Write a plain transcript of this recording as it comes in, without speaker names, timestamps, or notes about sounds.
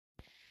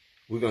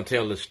We're going to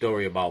tell the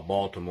story about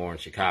Baltimore and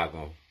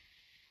Chicago,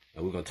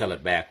 and we're going to tell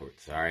it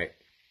backwards, all right?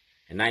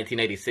 In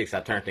 1986, I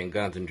turned in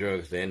guns and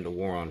drugs to end the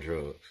war on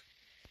drugs.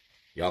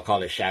 Y'all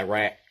call it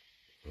Chirac?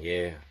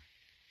 Yeah.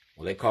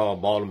 Well, they call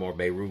Baltimore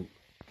Beirut.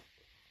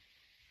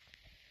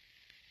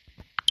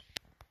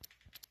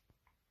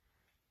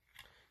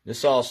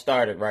 This all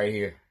started right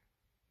here,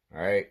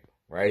 all right?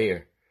 Right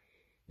here.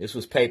 This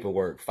was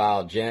paperwork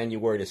filed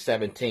January the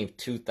 17th,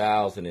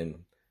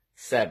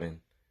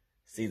 2007.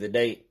 See the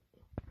date?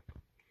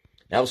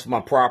 That was for my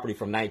property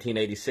from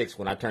 1986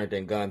 when I turned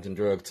in guns and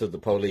drugs to the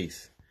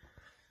police.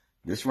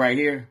 This right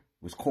here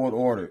was court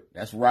ordered.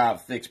 That's Rob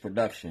Fix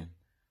production.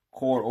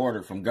 Court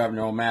ordered from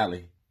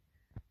Gov.O'Malley.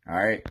 All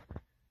right?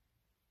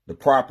 The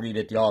property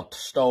that y'all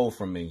stole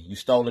from me. You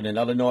stole it in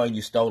Illinois,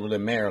 you stole it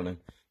in Maryland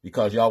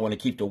because y'all want to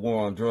keep the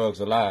war on drugs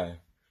alive.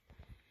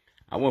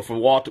 I went from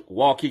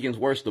Waukegan's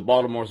worst to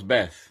Baltimore's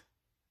best.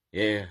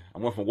 Yeah, I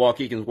went from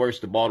Waukegan's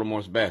worst to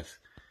Baltimore's best.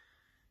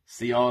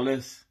 See all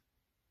this?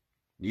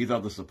 These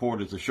are the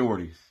supporters of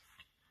Shorty's.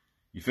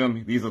 You feel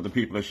me? These are the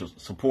people that should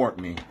support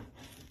me.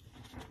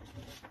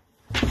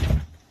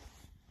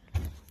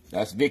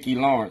 That's Vicki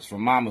Lawrence from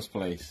Mama's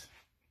Place.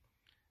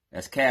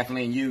 That's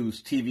Kathleen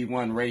Hughes, TV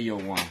One, Radio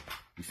One.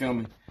 You feel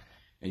me?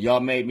 And y'all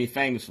made me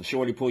famous for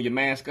Shorty Pull Your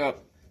Mask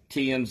Up,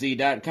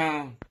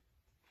 TMZ.com.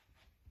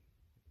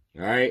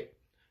 All right?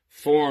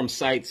 Forum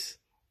cites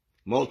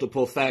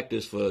multiple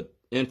factors for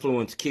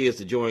influence kids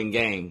to join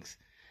gangs.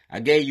 I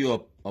gave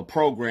you a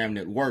program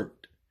that worked.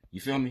 You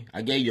feel me?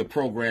 I gave you a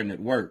program that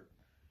worked.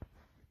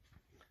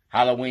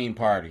 Halloween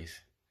parties.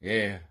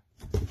 Yeah.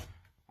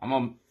 I'm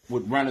on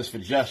with Runners for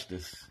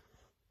Justice.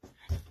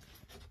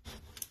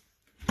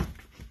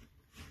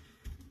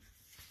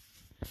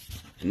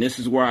 And this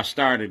is where I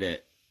started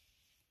at.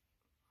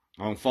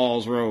 On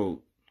Falls Road.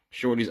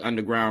 Shorty's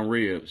Underground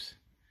Ribs.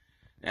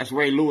 That's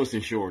Ray Lewis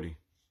and Shorty.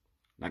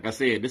 Like I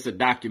said, this is a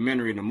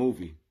documentary in the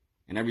movie.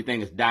 And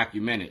everything is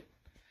documented.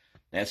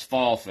 That's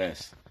Fall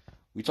Fest.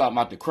 We talking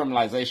about the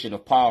criminalization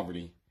of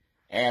poverty.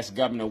 Ask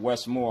Governor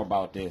Westmore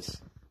about this.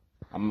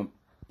 I'm a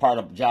part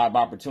of Job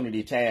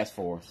Opportunity Task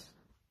Force.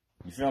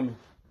 You feel me?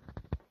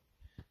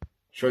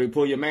 Shorty,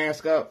 pull your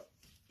mask up.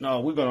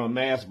 No, we're going to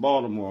unmask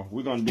Baltimore.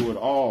 We're going to do it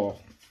all.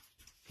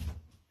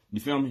 You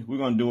feel me? We're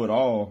going to do it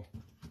all.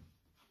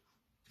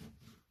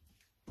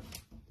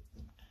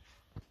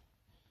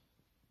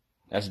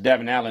 That's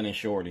Devin Allen and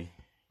Shorty.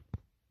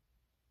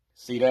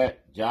 See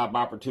that? Job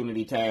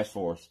Opportunity Task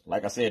Force.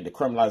 Like I said, the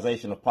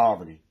criminalization of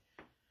poverty.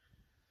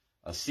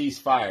 A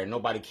ceasefire.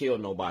 Nobody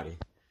killed nobody.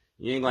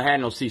 You ain't going to have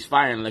no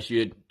ceasefire unless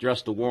you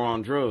address the war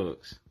on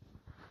drugs.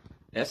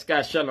 That's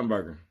Scott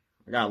Shellenberger.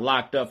 I got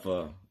locked up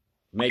for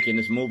making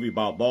this movie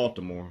about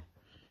Baltimore.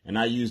 And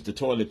I used the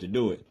toilet to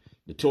do it.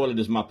 The toilet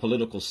is my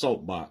political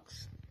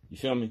soapbox. You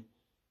feel me?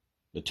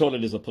 The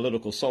toilet is a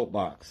political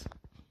soapbox.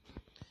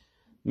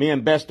 Me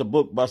and Best the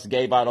Book Bus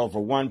gave out over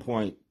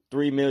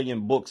 1.3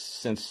 million books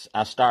since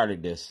I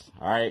started this.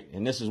 All right?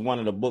 And this is one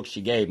of the books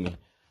she gave me.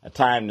 A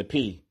Time to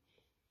Pee.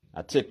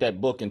 I took that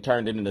book and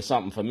turned it into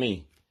something for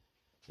me.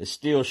 It's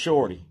still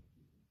Shorty.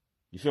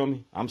 You feel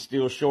me? I'm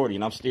still Shorty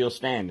and I'm still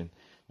standing.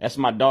 That's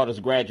my daughter's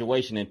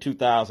graduation in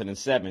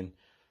 2007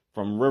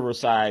 from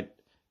Riverside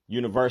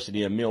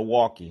University in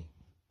Milwaukee.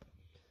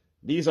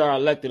 These are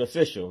elected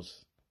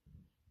officials.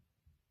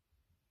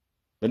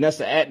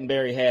 Vanessa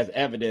Attenberry has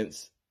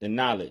evidence and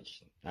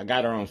knowledge. I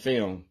got her on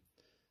film.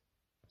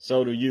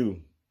 So do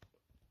you.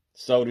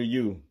 So do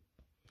you.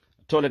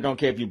 A toilet don't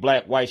care if you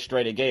black, white,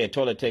 straight, or gay. A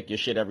toilet take your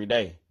shit every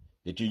day.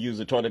 Did you use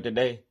the toilet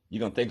today?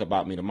 You're going to think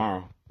about me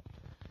tomorrow.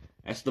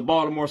 That's the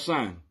Baltimore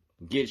Sun.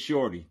 Get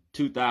Shorty,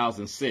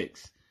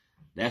 2006.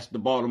 That's the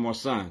Baltimore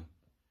Sun.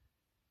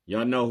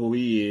 Y'all know who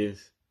he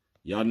is.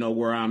 Y'all know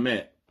where I'm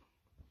at.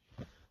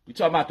 We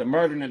talking about the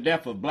murder and the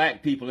death of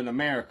black people in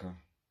America.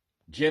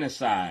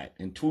 Genocide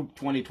in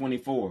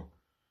 2024.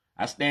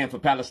 I stand for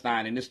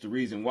Palestine, and this is the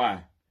reason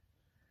why.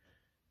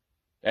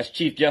 That's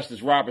Chief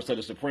Justice Roberts of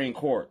the Supreme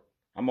Court.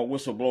 I'm a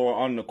whistleblower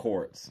on the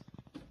courts.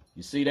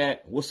 You see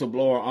that?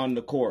 Whistleblower on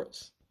the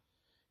courts.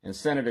 And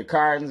Senator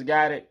Cardin's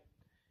got it,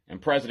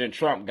 and President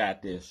Trump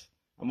got this.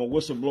 I'm a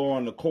whistleblower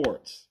on the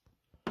courts.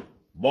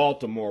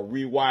 Baltimore,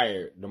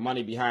 rewired, the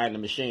money behind the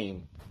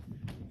machine.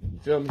 You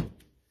feel me?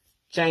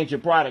 Change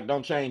your product,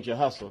 don't change your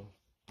hustle.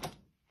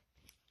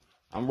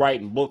 I'm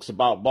writing books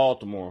about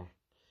Baltimore.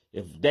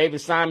 If David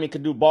Simon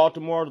could do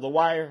Baltimore to The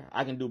Wire,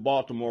 I can do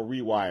Baltimore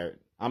Rewired.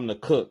 I'm the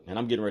cook, and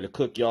I'm getting ready to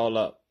cook y'all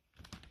up.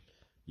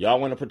 Y'all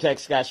want to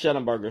protect Scott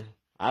Shellenberger?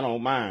 I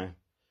don't mind.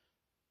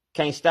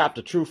 Can't stop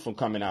the truth from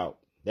coming out.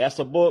 That's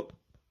a book.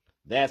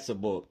 That's a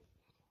book.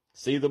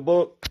 See the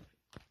book?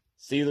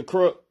 See the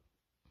crook?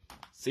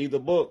 See the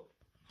book?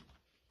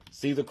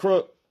 See the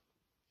crook?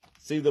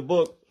 See the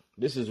book?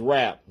 This is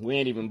rap. We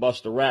ain't even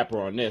bust a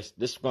rapper on this.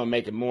 This is going to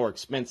make it more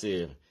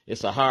expensive.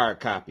 It's a hard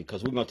copy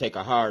because we're going to take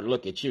a hard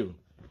look at you.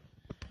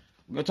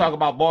 We're going to talk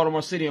about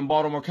Baltimore City and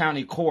Baltimore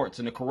County courts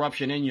and the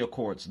corruption in your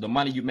courts. The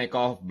money you make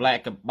off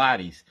black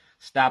bodies.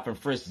 Stop and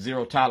frisk,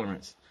 zero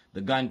tolerance.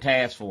 The gun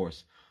task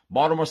force.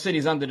 Baltimore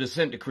City's under the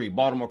consent decree.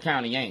 Baltimore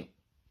County ain't.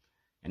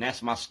 And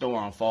that's my store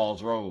on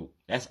Falls Road.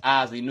 That's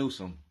Ozzie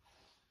Newsome.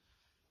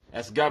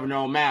 That's Governor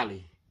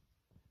O'Malley.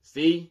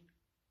 See?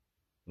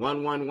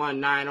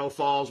 11190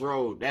 Falls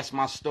Road. That's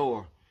my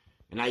store.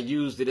 And I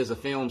used it as a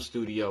film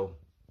studio.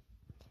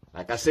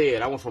 Like I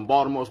said, I went from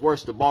Baltimore's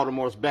worst to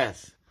Baltimore's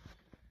best.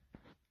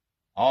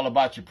 All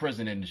about your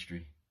prison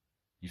industry.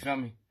 You feel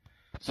me?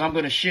 So I'm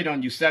going to shit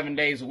on you 7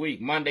 days a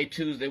week. Monday,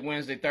 Tuesday,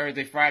 Wednesday,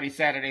 Thursday, Friday,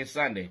 Saturday, and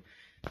Sunday.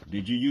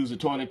 Did you use the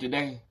toilet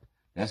today?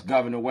 That's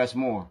Governor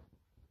Westmore.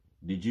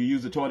 Did you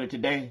use the toilet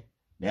today?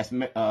 That's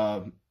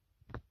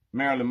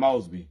Marilyn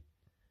Mosby.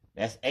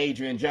 That's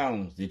Adrian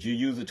Jones. Did you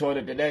use the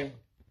toilet today?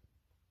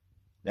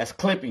 That's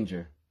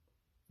Clippinger.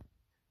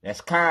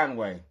 That's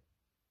Conway.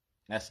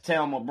 That's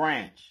Thelma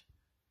Branch.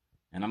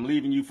 And I'm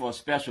leaving you for a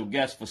special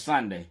guest for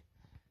Sunday.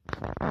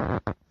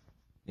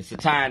 It's a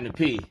time to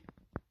pee.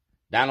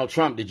 Donald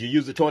Trump, did you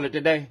use the toilet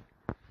today?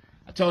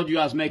 I told you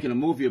I was making a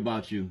movie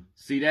about you.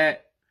 See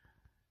that?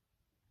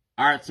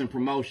 Arts and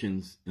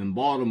promotions in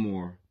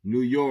Baltimore, New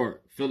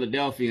York,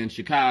 Philadelphia, and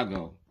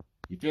Chicago.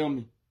 You feel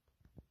me?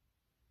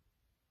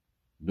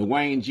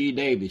 Dwayne G.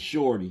 Davis,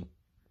 Shorty.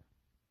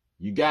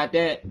 You got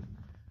that?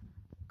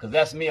 Because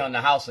that's me on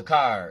the House of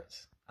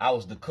Cards. I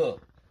was the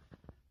cook.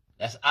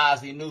 That's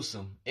Ozzie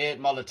Newsome, Ed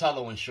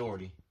Mulitalo, and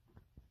Shorty.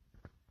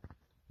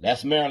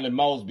 That's Marilyn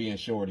Mosby and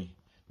Shorty.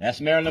 That's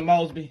Marilyn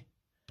Mosby.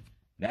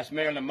 That's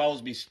Marilyn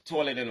Mosby's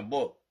toilet in a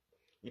book.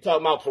 We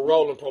talking about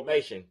parole and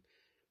probation.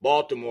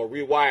 Baltimore,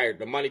 Rewired,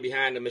 the money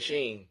behind the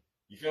machine.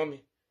 You feel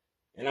me?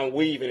 And I'm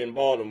weaving in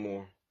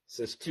Baltimore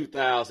since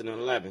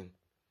 2011.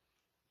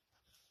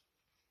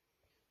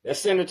 That's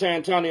Senator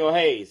Antonio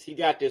Hayes. He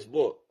got this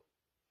book.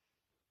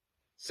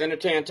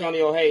 Senator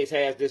Antonio Hayes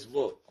has this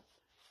book.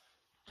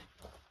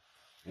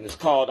 And it's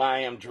called I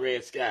Am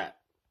Dred Scott.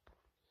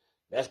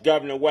 That's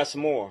Governor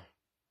Westmore.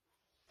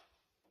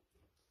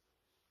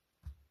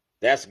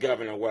 That's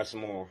Governor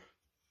Westmore.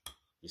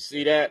 You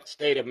see that?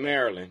 State of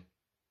Maryland.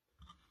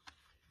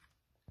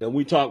 Then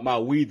we talk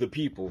about we the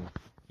people.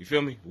 You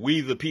feel me?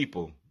 We the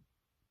people.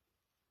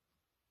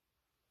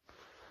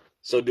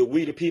 So do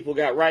we the people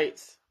got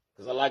rights?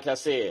 Because like I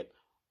said,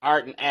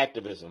 art and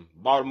activism.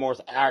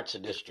 Baltimore's arts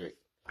district.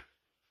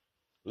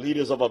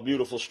 Leaders of a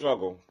beautiful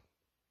struggle.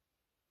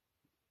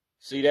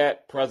 See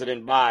that?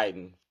 President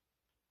Biden.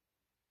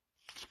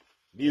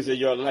 These are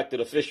your elected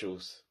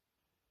officials.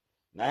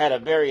 And I had a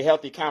very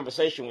healthy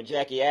conversation with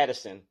Jackie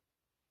Addison.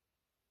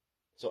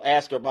 So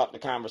ask her about the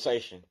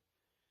conversation.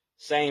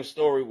 Same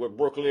story with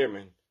Brooke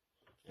Learman.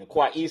 And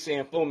Kwaisa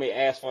and Fume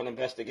asked for an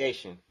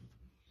investigation.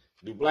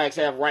 Do blacks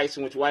have rights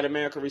in which white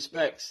America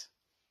respects?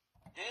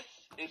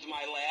 This is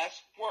my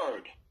last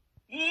word.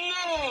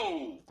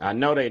 No! I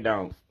know they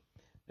don't.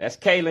 That's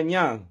Kaylin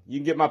Young. You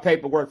can get my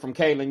paperwork from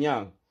Kaylin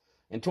Young.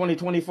 In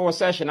 2024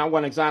 session, I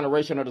want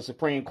exoneration of the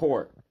Supreme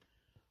Court.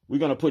 We're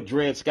going to put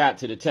Dred Scott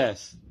to the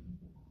test.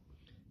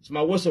 It's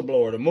my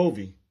Whistleblower, the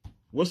movie.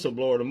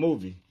 Whistleblower, the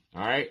movie.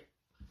 All right?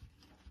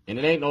 And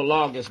it ain't no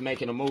law against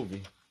making a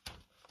movie.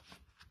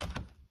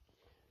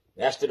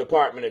 That's the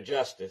Department of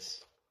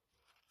Justice.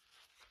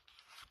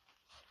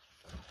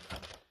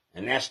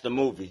 And that's the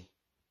movie.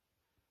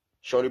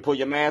 Shorty, pull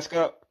your mask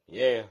up?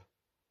 Yeah.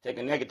 Take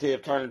a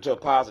negative, turn it into a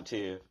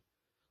positive.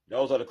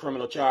 Those are the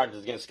criminal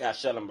charges against Scott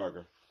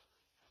Shellenberger.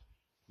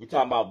 We're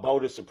talking about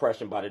voter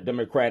suppression by the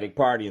Democratic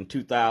Party in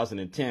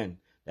 2010.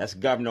 That's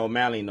Governor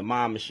O'Malley and the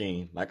Mom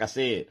Machine. Like I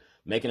said,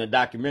 making a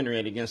documentary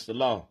against the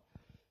law.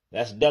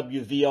 That's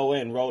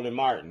WVON, Roland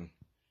Martin.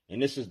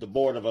 And this is the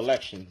Board of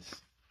Elections.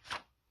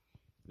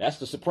 That's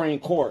the Supreme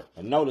Court,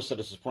 a notice of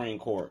the Supreme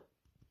Court.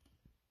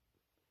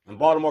 And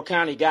Baltimore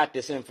County got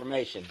this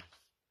information.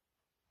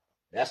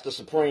 That's the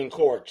Supreme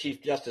Court,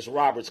 Chief Justice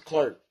Roberts'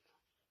 clerk.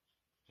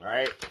 All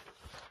right?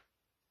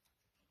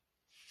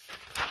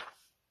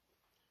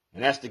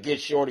 And that's the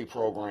Get Shorty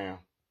program.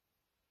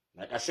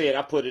 Like I said,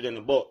 I put it in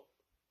the book.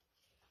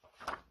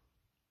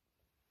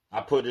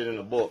 I put it in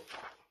the book.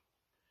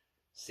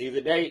 See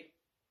the date?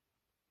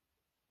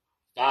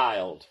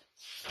 Filed.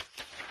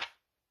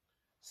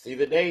 See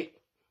the date?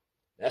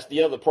 That's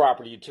the other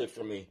property you took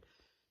from me.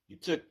 You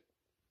took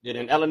it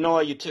in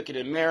Illinois, you took it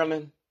in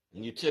Maryland,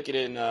 and you took it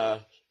in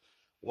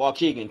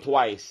Waukegan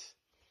twice.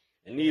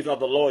 And these are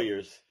the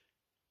lawyers.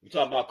 We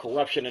talk about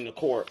corruption in the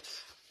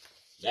courts.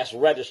 That's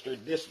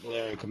Registered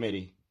Disciplinary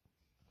Committee.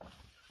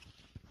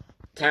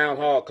 Town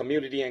Hall,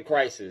 Community in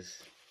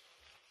Crisis.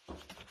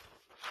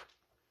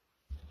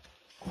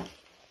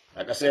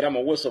 Like I said, I'm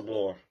a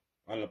whistleblower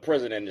on the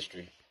prison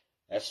industry.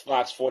 That's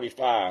Fox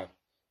 45.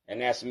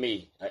 And that's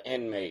me, an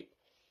inmate.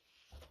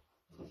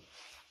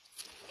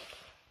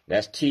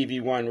 That's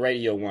TV One,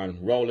 Radio One,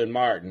 Roland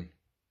Martin.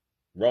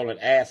 Roland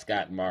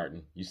Ascot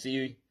Martin. You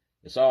see,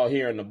 it's all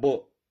here in the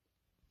book.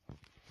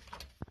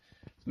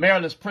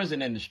 Maryland's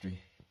prison industry.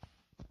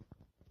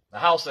 The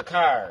House of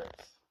Cards.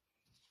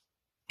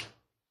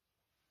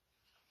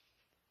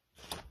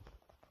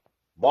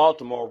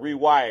 Baltimore,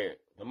 Rewired.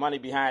 The money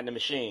behind the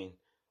machine.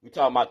 We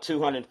talking about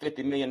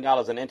 $250 million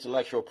in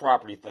intellectual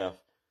property theft.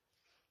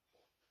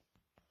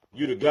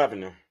 You the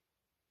governor.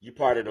 You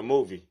part of the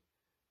movie.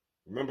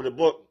 Remember the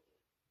book?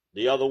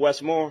 The other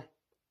Westmore,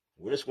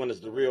 well, this one is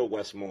the real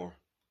Westmore.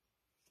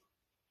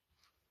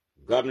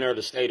 Governor of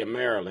the state of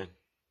Maryland,